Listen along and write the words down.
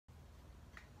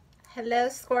Hello,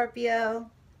 Scorpio.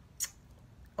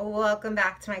 Welcome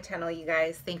back to my channel, you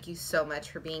guys. Thank you so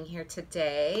much for being here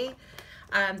today.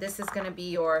 This is going to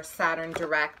be your Saturn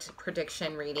direct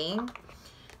prediction reading.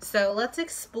 So let's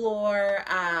explore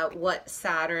what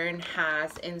Saturn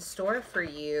has in store for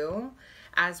you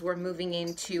as we're moving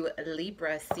into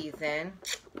Libra season.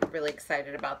 Really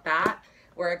excited about that.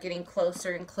 We're getting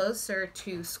closer and closer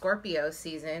to Scorpio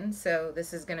season, so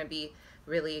this is going to be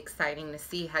really exciting to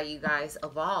see how you guys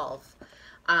evolve.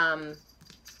 I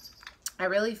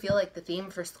really feel like the theme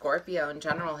for Scorpio in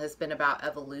general has been about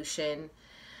evolution.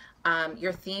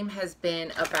 Your theme has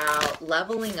been about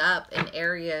leveling up in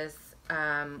areas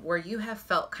where you have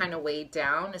felt kind of weighed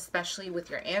down, especially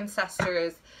with your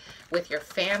ancestors, with your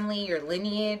family, your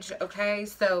lineage, okay?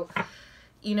 So,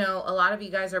 you know, a lot of you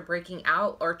guys are breaking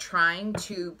out or trying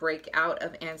to break out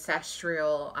of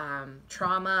ancestral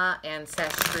trauma,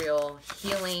 ancestral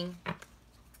healing.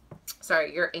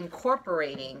 Sorry, you're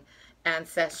incorporating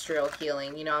ancestral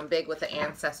healing. You know, I'm big with the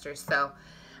ancestors, so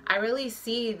I really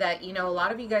see that, you know, a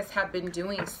lot of you guys have been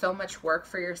doing so much work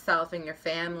for yourself and your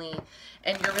family,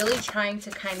 and you're really trying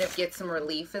to kind of get some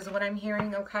relief is what I'm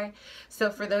hearing, okay? So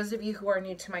for those of you who are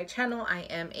new to my channel, I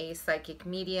am a psychic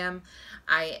medium.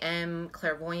 I am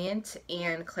clairvoyant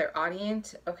and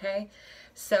clairaudient, okay?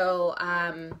 So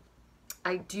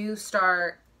I do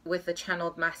start with a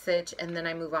channeled message, and then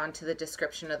I move on to the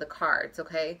description of the cards,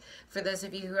 okay? For those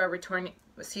of you who are returning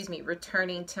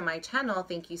to my channel,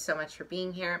 thank you so much for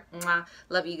being here. Mwah.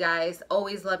 Love you guys.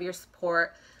 Always love your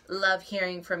support. Love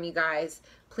hearing from you guys.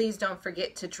 Please don't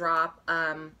forget to drop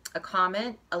a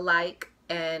comment, a like,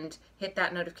 and hit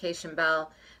that notification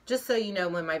bell just so you know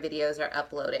when my videos are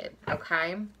uploaded,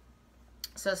 okay?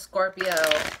 So Scorpio,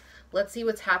 let's see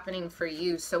what's happening for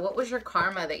you. So what was your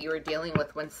karma that you were dealing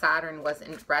with when Saturn was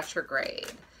in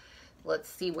retrograde? Let's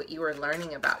see what you were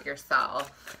learning about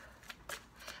yourself.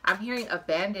 I'm hearing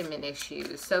abandonment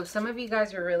issues. So some of you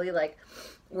guys are really like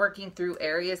working through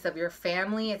areas of your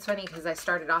family. It's funny because I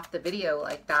started off the video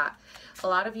like that. A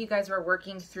lot of you guys were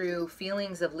working through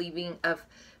feelings of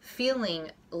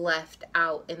feeling left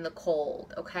out in the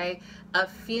cold, okay?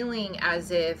 Of feeling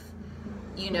as if,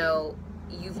 you know,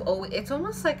 it's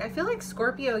almost like, I feel like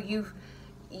Scorpio,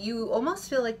 you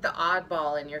almost feel like the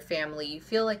oddball in your family. You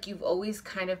feel like you've always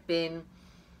kind of been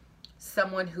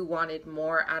someone who wanted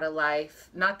more out of life.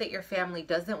 Not that your family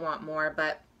doesn't want more,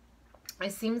 but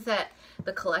it seems that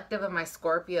the collective of my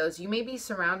Scorpios, you may be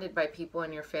surrounded by people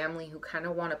in your family who kind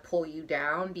of want to pull you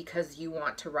down because you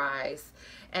want to rise.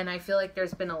 And I feel like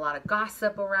there's been a lot of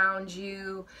gossip around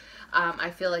you. I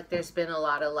feel like there's been a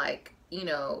lot of like, you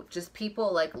know, just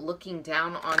people like looking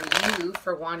down on you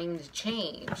for wanting to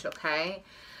change, okay?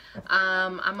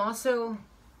 I'm also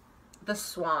the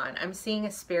swan. I'm seeing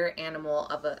a spirit animal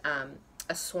of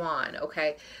a swan,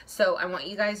 okay? So I want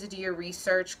you guys to do your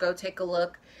research. Go take a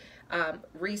look.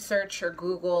 Research or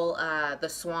Google the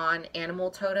swan animal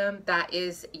totem. That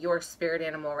is your spirit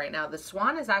animal right now. The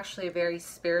swan is actually a very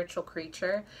spiritual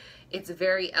creature. It's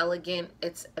very elegant.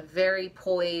 It's very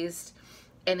poised.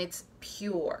 And it's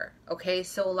pure, okay?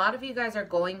 So a lot of you guys are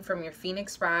going from your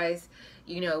phoenix rise,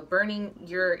 you know, burning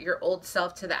your old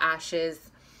self to the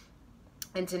ashes,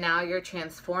 into now you're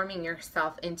transforming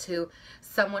yourself into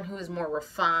someone who is more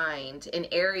refined in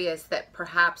areas that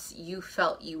perhaps you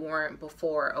felt you weren't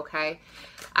before, okay?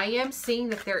 I am seeing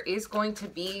that there is going to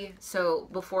be, so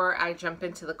before I jump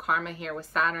into the karma here with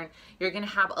Saturn, you're going to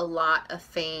have a lot of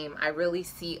fame. I really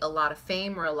see a lot of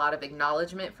fame or a lot of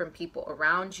acknowledgement from people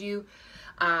around you.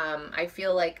 I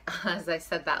feel like, as I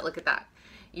said that, look at that.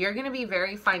 You're going to be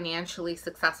very financially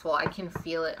successful. I can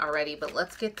feel it already, but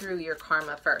let's get through your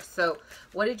karma first. So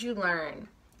what did you learn?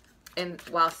 And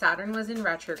while Saturn was in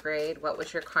retrograde, what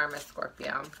was your karma,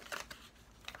 Scorpio?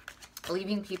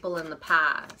 Leaving people in the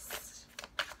past.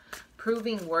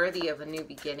 Proving worthy of a new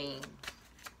beginning.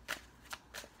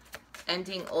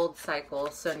 Ending old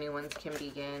cycles so new ones can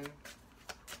begin.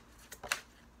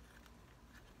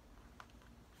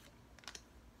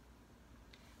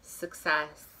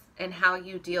 Success and how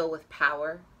you deal with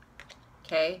power,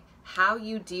 okay? How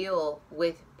you deal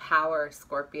with power,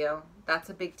 Scorpio. That's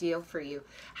a big deal for you.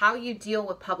 How you deal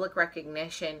with public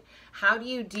recognition. How do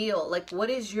you deal, like, what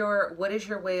is your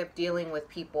way of dealing with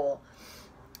people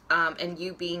and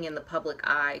you being in the public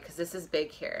eye? Because this is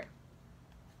big here.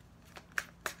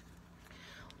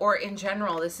 Or in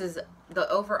general, this is the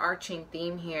overarching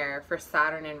theme here for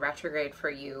Saturn in retrograde for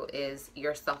you is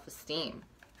your self-esteem.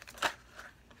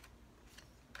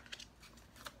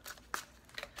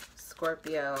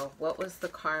 Scorpio, what was the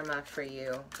karma for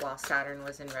you while Saturn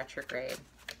was in retrograde?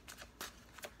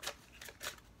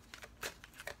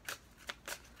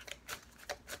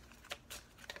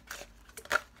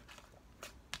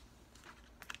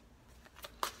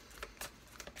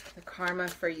 karma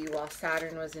for you while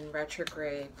Saturn was in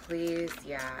retrograde, please?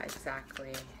 Yeah,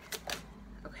 exactly.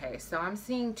 Okay, so I'm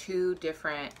seeing two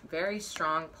different, very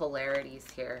strong polarities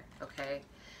here, okay?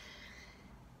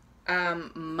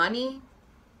 Money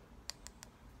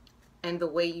and the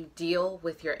way you deal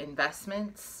with your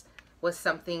investments was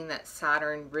something that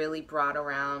Saturn really brought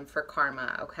around for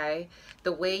karma, okay?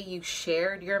 The way you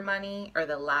shared your money, or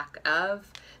the lack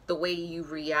of, the way you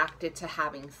reacted to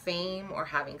having fame or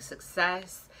having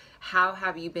success, how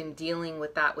have you been dealing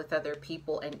with that with other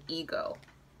people, and ego?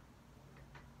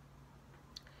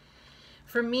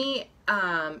 For me,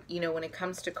 you know, when it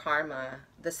comes to karma,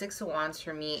 the Six of Wands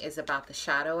for me is about the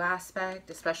shadow aspect,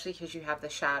 especially because you have the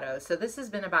shadow. So this has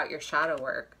been about your shadow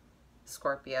work,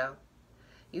 Scorpio.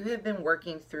 You have been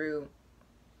working through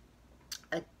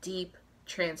a deep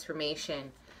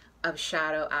transformation of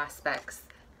shadow aspects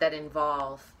that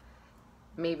involve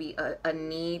maybe a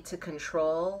need to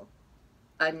control,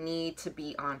 a need to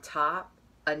be on top,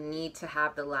 a need to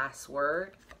have the last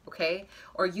word, okay?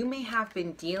 Or you may have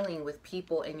been dealing with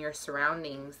people in your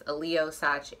surroundings, a Leo,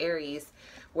 Sag, Aries,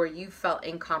 where you felt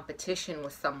in competition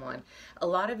with someone. A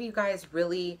lot of you guys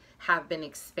really have been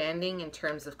expanding in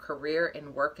terms of career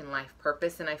and work and life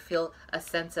purpose, and I feel a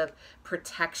sense of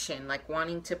protection, like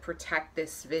wanting to protect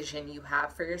this vision you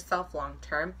have for yourself long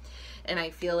term. And I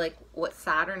feel like what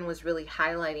Saturn was really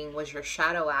highlighting was your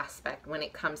shadow aspect when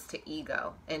it comes to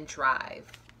ego and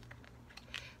drive.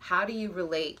 How do you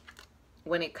relate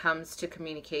when it comes to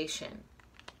communication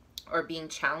or being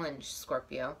challenged,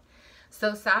 Scorpio?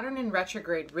 So Saturn in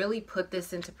retrograde really put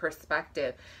this into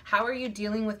perspective. How are you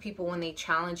dealing with people when they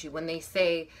challenge you, when they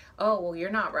say, oh, well, you're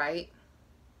not right?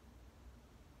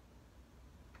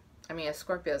 I mean, a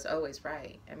Scorpio is always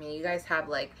right. I mean, you guys have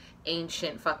like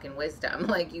ancient fucking wisdom.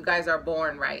 Like, you guys are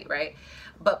born right, right?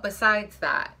 But besides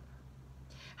that,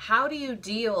 how do you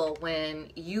deal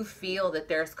when you feel that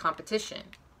there's competition?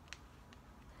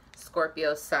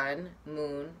 Scorpio, sun,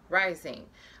 moon, rising.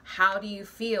 How do you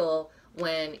feel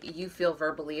when you feel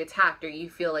verbally attacked, or you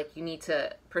feel like you need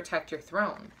to protect your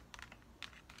throne?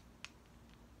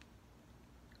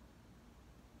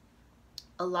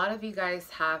 A lot of you guys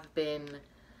have been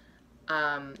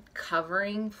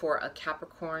covering for a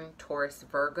Capricorn, Taurus,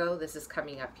 Virgo. This is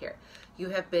coming up here. You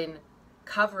have been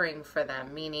covering for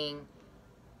them, meaning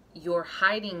you're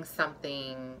hiding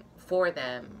something for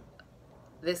them.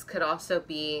 This could also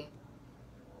be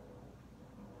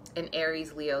an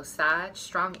Aries, Leo, Sag,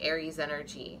 strong Aries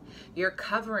energy. You're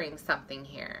covering something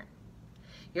here.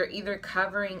 You're either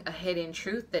covering a hidden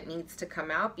truth that needs to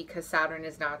come out because Saturn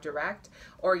is now direct,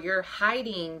 or you're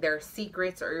hiding their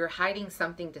secrets, or you're hiding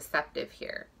something deceptive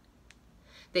here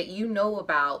that you know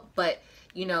about. But,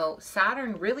 you know,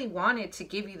 Saturn really wanted to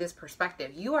give you this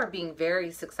perspective. You are being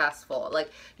very successful.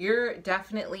 Like, you're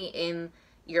definitely in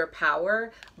your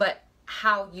power, but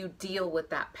how you deal with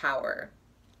that power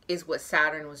is what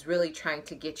Saturn was really trying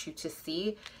to get you to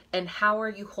see. And how are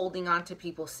you holding on to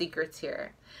people's secrets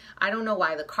here? I don't know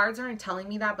why the cards aren't telling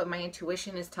me that, but my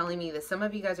intuition is telling me that some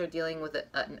of you guys are dealing with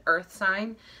an earth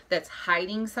sign that's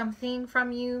hiding something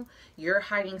from you. You're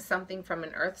hiding something from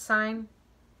an earth sign.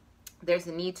 There's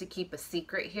a need to keep a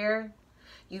secret here.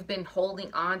 You've been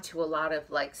holding on to a lot of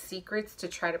like secrets to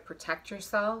try to protect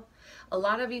yourself. A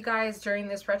lot of you guys during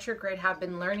this retrograde have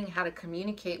been learning how to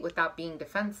communicate without being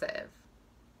defensive.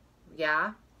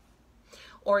 Yeah?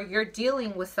 Or you're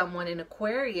dealing with someone in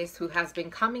Aquarius who has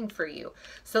been coming for you.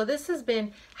 So this has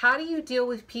been, how do you deal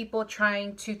with people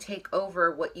trying to take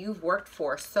over what you've worked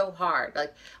for so hard?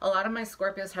 Like, a lot of my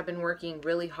Scorpios have been working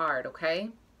really hard, okay?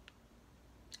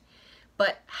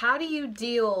 But how do you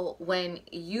deal when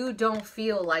you don't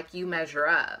feel like you measure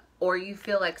up, or you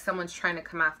feel like someone's trying to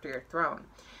come after your throne?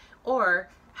 Or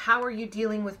how are you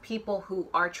dealing with people who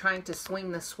are trying to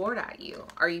swing the sword at you?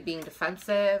 Are you being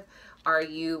defensive? Are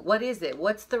you, what is it?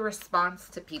 What's the response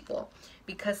to people?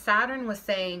 Because Saturn was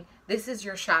saying, this is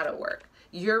your shadow work.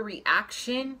 Your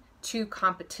reaction to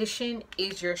competition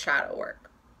is your shadow work.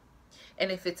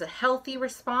 And if it's a healthy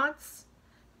response,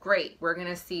 great. We're going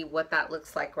to see what that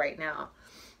looks like right now.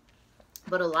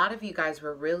 But a lot of you guys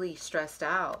were really stressed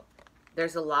out.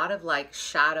 There's a lot of like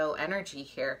shadow energy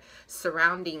here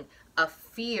surrounding a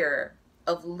fear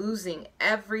of losing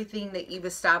everything that you've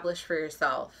established for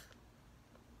yourself.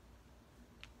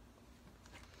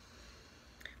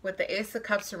 With the Ace of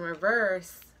Cups in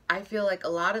reverse, I feel like a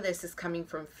lot of this is coming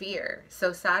from fear.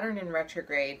 So Saturn in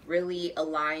retrograde really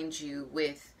aligns you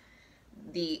with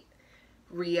the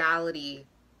reality.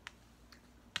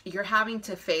 You're having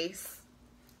to face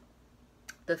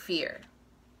the fear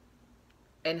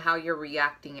and how you're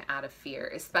reacting out of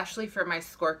fear, especially for my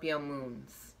Scorpio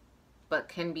moons. but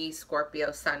can be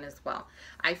Scorpio sun as well.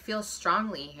 I feel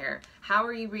strongly here. How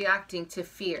are you reacting to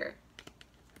fear?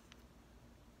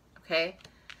 Okay.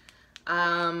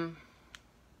 I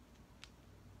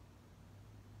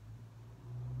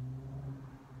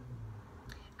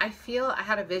feel, I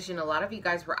had a vision, a lot of you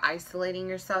guys were isolating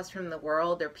yourselves from the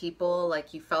world or people,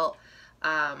 like you felt,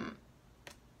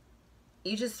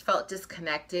 you just felt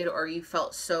disconnected, or you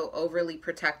felt so overly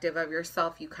protective of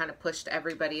yourself, you kind of pushed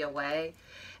everybody away.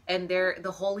 And there,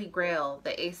 the Holy Grail,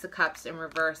 the Ace of Cups in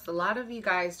reverse, a lot of you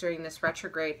guys during this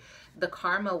retrograde, the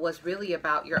karma was really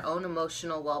about your own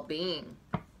emotional well-being.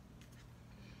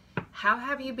 How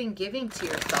have you been giving to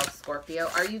yourself, Scorpio?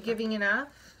 Are you giving enough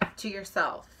to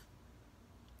yourself?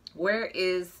 Where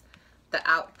is the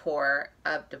outpour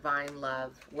of divine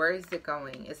love? Where is it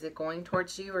going? Is it going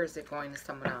towards you, or is it going to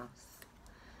someone else?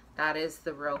 That is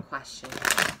the real question.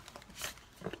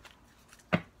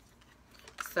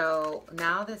 So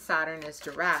now that Saturn is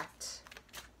direct,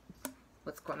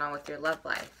 what's going on with your love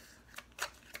life?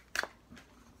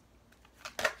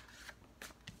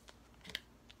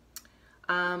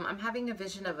 I'm having a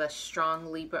vision of a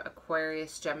strong Libra,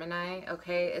 Aquarius, Gemini,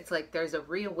 okay? It's like there's a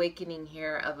reawakening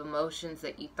here of emotions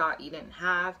that you thought you didn't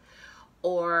have,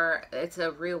 or it's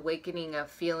a reawakening of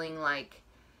feeling like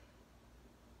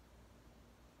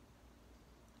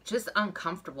just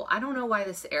uncomfortable. I don't know why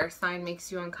this air sign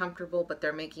makes you uncomfortable, but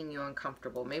they're making you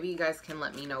uncomfortable. Maybe you guys can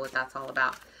let me know what that's all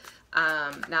about.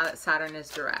 Now that Saturn is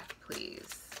direct,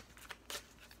 please.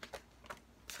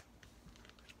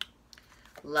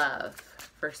 Love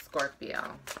for Scorpio.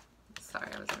 Sorry,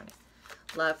 I was on it.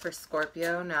 Love for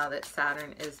Scorpio now that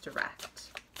Saturn is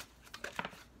direct.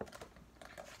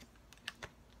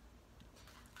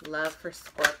 Love for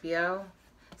Scorpio.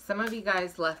 Some of you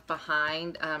guys left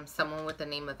behind someone with the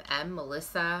name of M,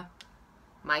 Melissa,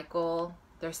 Michael.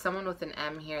 There's someone with an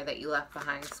M here that you left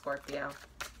behind, Scorpio.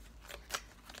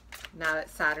 Now that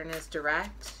Saturn is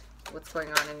direct, what's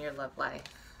going on in your love life?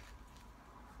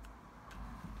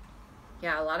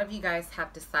 Yeah, a lot of you guys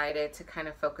have decided to kind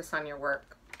of focus on your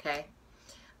work, okay?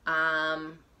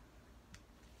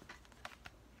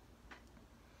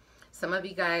 Some of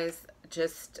you guys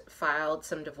just filed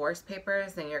some divorce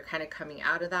papers and you're kind of coming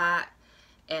out of that.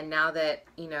 And now that,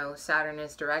 you know, Saturn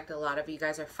is direct, a lot of you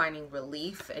guys are finding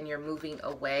relief and you're moving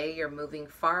away. You're moving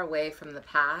far away from the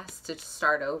past to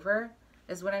start over,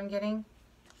 is what I'm getting.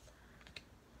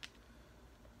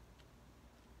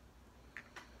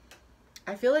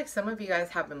 I feel like some of you guys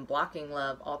have been blocking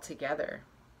love altogether.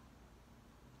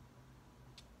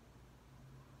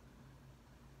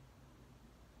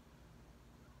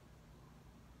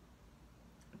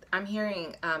 I'm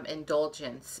hearing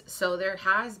indulgence. So there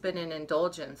has been an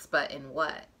indulgence, but in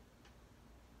what?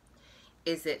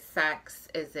 Is it sex?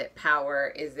 Is it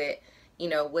power? Is it, you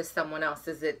know, with someone else?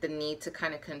 Is it the need to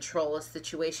kind of control a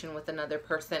situation with another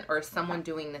person, or is someone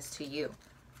doing this to you?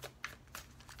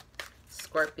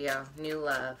 Scorpio, new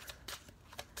love.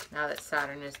 Now that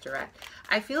Saturn is direct.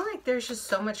 I feel like there's just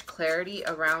so much clarity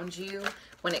around you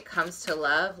when it comes to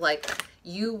love. Like,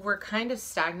 you were kind of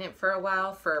stagnant for a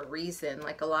while for a reason.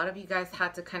 Like, a lot of you guys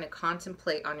had to kind of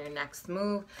contemplate on your next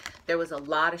move. There was a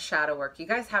lot of shadow work. You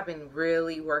guys have been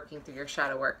really working through your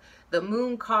shadow work. The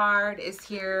moon card is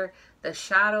here. The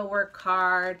shadow work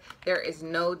card. There is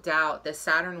no doubt that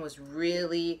Saturn was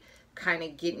really kind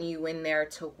of getting you in there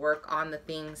to work on the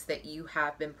things that you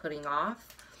have been putting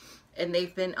off. And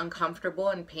they've been uncomfortable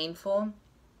and painful.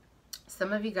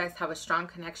 Some of you guys have a strong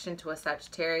connection to a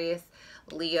Sagittarius,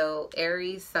 Leo,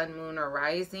 Aries, Sun, Moon, or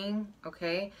Rising,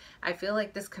 okay? I feel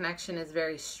like this connection is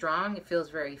very strong. It feels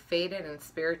very faded and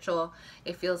spiritual.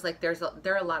 It feels like there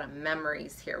are a lot of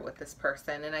memories here with this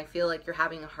person, and I feel like you're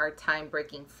having a hard time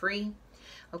breaking free,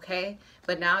 okay?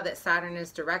 But now that Saturn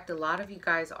is direct, a lot of you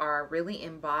guys are really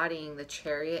embodying the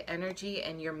Chariot energy,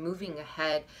 and you're moving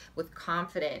ahead with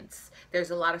confidence.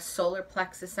 There's a lot of solar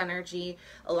plexus energy.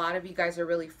 A lot of you guys are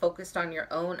really focused on your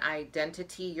own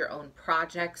identity, your own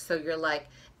projects. So you're like,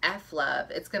 F love,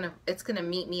 it's gonna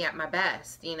meet me at my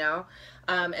best, you know?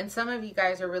 And some of you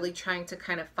guys are really trying to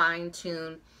kind of fine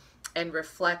tune and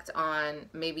reflect on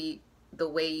maybe the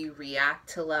way you react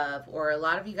to love, or a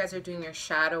lot of you guys are doing your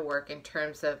shadow work in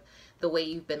terms of the way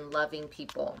you've been loving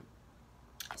people.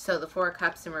 So the Four of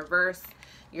Cups in reverse,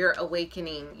 you're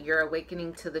awakening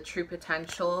to the true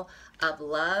potential of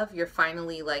love. You're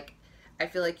finally, like, I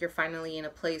feel like you're finally in a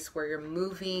place where you're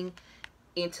moving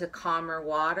into calmer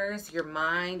waters. Your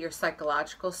mind, your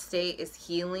psychological state is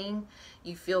healing.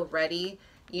 You feel ready.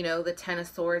 You know, the Ten of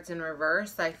Swords in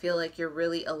reverse, I feel like you're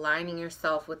really aligning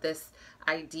yourself with this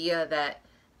idea that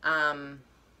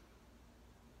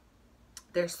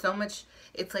there's so much,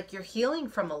 it's like you're healing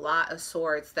from a lot of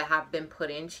swords that have been put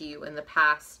into you in the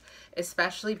past,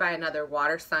 especially by another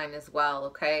water sign as well,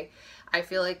 okay? I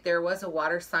feel like there was a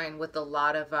water sign with a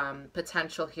lot of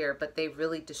potential here, but they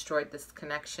really destroyed this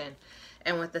connection.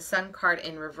 And with the Sun card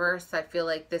in reverse, I feel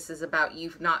like this is about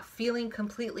you not feeling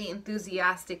completely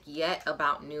enthusiastic yet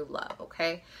about new love,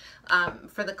 okay?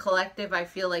 For the collective, I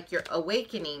feel like you're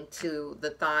awakening to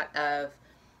the thought of,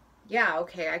 yeah,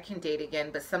 okay, I can date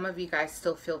again, but some of you guys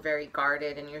still feel very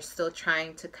guarded and you're still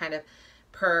trying to kind of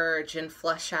purge and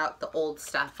flush out the old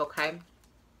stuff, okay?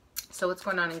 So what's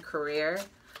going on in career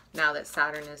now that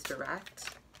Saturn is direct?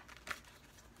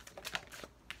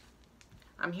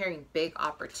 I'm hearing big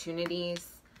opportunities.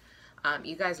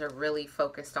 You guys are really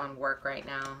focused on work right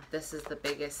now. This is the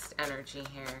biggest energy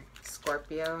here.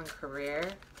 Scorpio and career.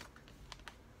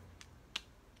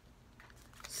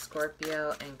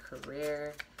 Scorpio and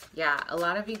career. Yeah, a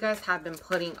lot of you guys have been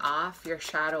putting off your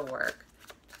shadow work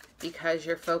because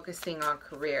you're focusing on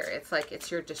career. It's like it's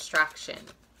your distraction.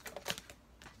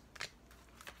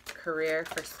 Career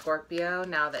for Scorpio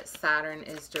now that Saturn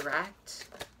is direct.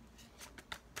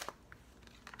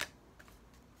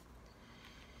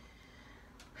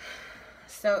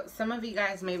 So some of you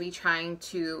guys may be trying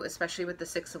to, especially with the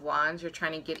Six of Wands, you're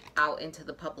trying to get out into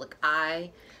the public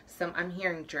eye. I'm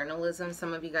hearing journalism.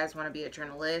 Some of you guys want to be a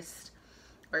journalist,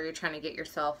 or you're trying to get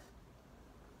yourself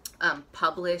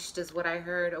published is what I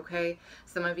heard, okay?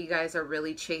 Some of you guys are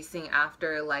really chasing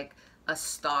after like a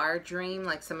star dream.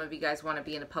 Like some of you guys want to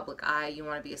be in a public eye. You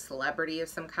want to be a celebrity of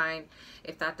some kind.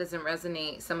 If that doesn't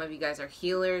resonate, some of you guys are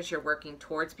healers. You're working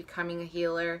towards becoming a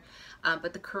healer.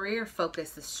 But the career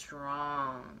focus is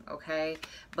strong, okay?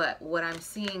 But what I'm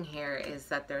seeing here is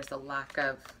that there's a lack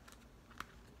of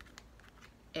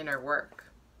inner work.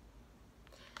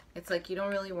 It's like you don't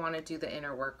really want to do the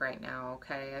inner work right now,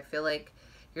 okay? I feel like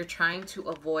you're trying to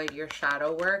avoid your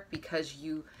shadow work because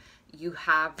you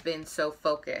have been so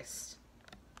focused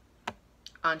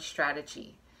on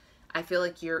strategy. I feel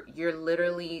like you're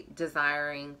literally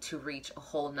desiring to reach a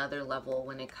whole nother level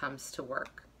when it comes to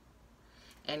work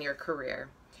and your career.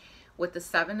 With the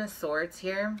Seven of Swords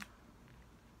here,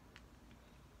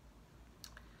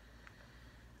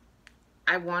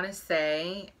 I want to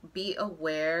say be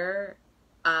aware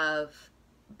of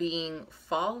being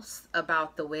false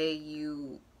about the way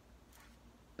you,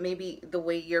 maybe the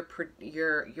way you're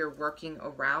working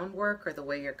around work, or the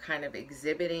way you're kind of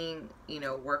exhibiting, you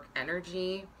know, work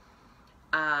energy.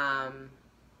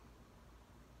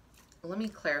 Let me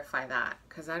clarify that,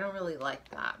 because I don't really like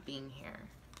that being here.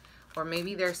 Or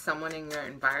maybe there's someone in your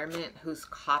environment who's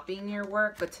copying your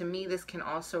work, but to me this can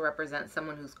also represent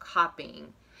someone who's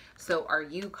copying. So are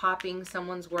you copying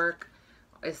someone's work?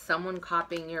 Is someone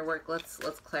copying your work? Let's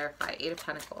clarify. Eight of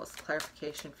Pentacles,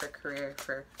 clarification for career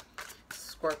for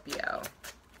Scorpio.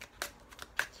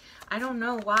 I don't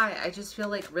know why. I just feel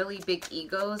like really big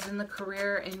egos in the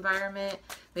career environment.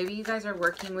 Maybe you guys are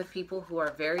working with people who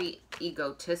are very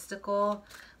egotistical.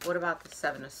 What about the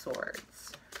Seven of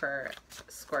Swords for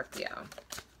Scorpio?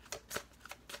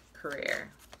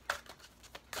 Career.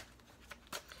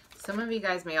 Some of you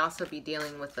guys may also be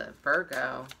dealing with a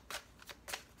Virgo.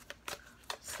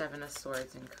 Seven of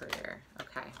Swords in career.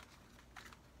 Okay.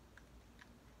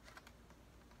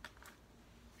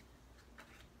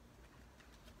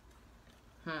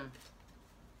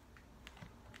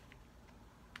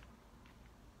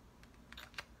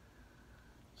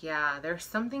 Yeah, there's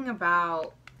something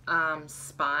about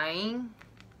spying.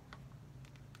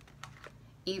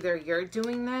 Either you're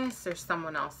doing this or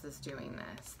someone else is doing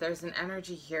this. There's an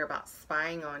energy here about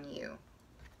spying on you,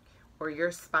 or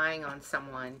you're spying on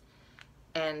someone,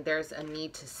 and there's a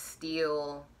need to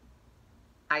steal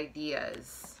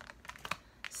ideas,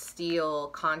 steal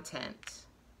content.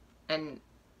 And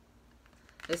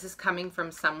this is coming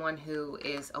from someone who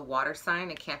is a water sign,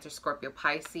 a Cancer, Scorpio,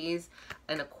 Pisces,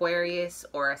 an Aquarius,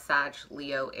 or a Sag,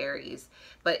 Leo, Aries.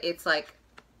 But it's like,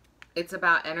 it's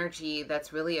about energy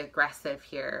that's really aggressive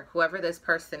here. Whoever this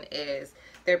person is,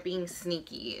 they're being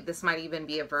sneaky. This might even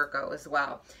be a Virgo as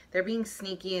well. They're being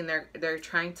sneaky, and they're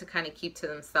trying to kind of keep to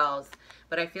themselves.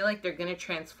 But I feel like they're going to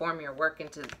transform your work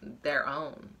into their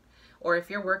own. Or if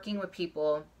you're working with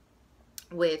people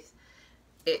with,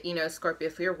 you know, Scorpio,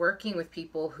 if you're working with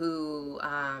people who,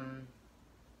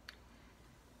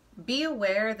 be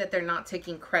aware that they're not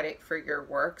taking credit for your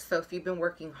work. So if you've been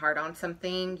working hard on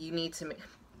something, you need to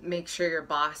make sure your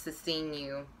boss is seeing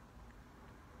you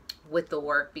with the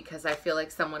work, because I feel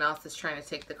like someone else is trying to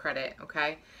take the credit,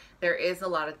 okay? There is a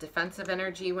lot of defensive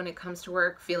energy when it comes to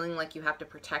work, feeling like you have to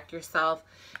protect yourself,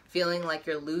 feeling like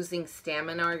you're losing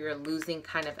stamina or you're losing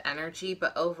kind of energy.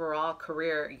 But overall,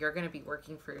 career, you're going to be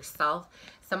working for yourself.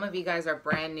 Some of you guys are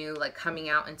brand new, like coming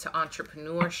out into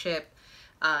entrepreneurship,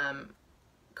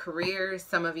 careers.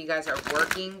 Some of you guys are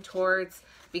working towards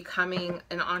becoming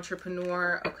an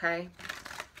entrepreneur, okay?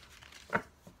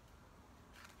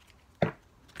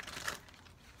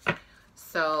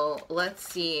 So let's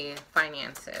see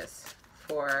finances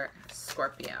for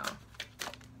Scorpio.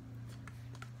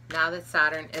 Now that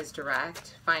Saturn is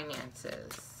direct,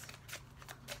 finances.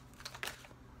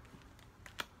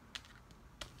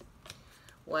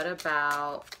 What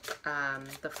about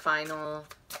the final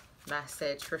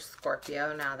message for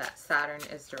Scorpio now that Saturn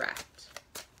is direct?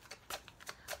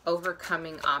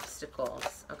 Overcoming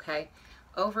obstacles, okay?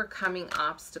 Overcoming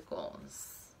obstacles.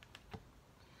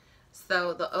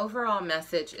 So the overall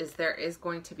message is there is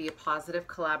going to be a positive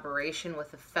collaboration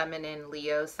with a feminine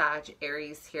Leo, Sag,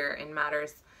 Aries here in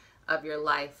matters of your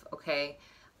life, okay?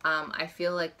 I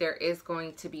feel like there is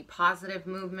going to be positive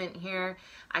movement here.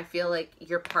 I feel like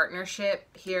your partnership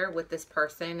here with this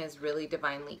person is really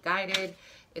divinely guided.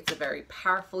 It's a very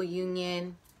powerful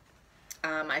union.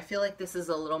 I feel like this is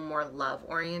a little more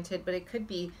love-oriented, but it could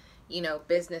be, you know,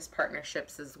 business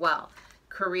partnerships as well.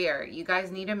 Career, you guys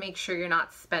need to make sure you're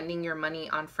not spending your money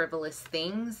on frivolous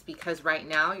things, because right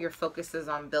now your focus is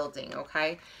on building,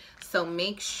 okay? So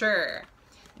make sure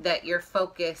that you're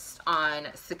focused on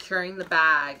securing the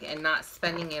bag and not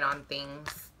spending it on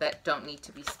things that don't need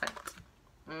to be spent.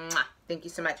 Mwah. Thank you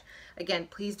so much. Again,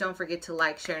 please don't forget to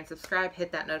like, share, and subscribe.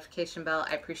 Hit that notification bell.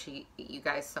 I appreciate you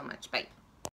guys so much. Bye.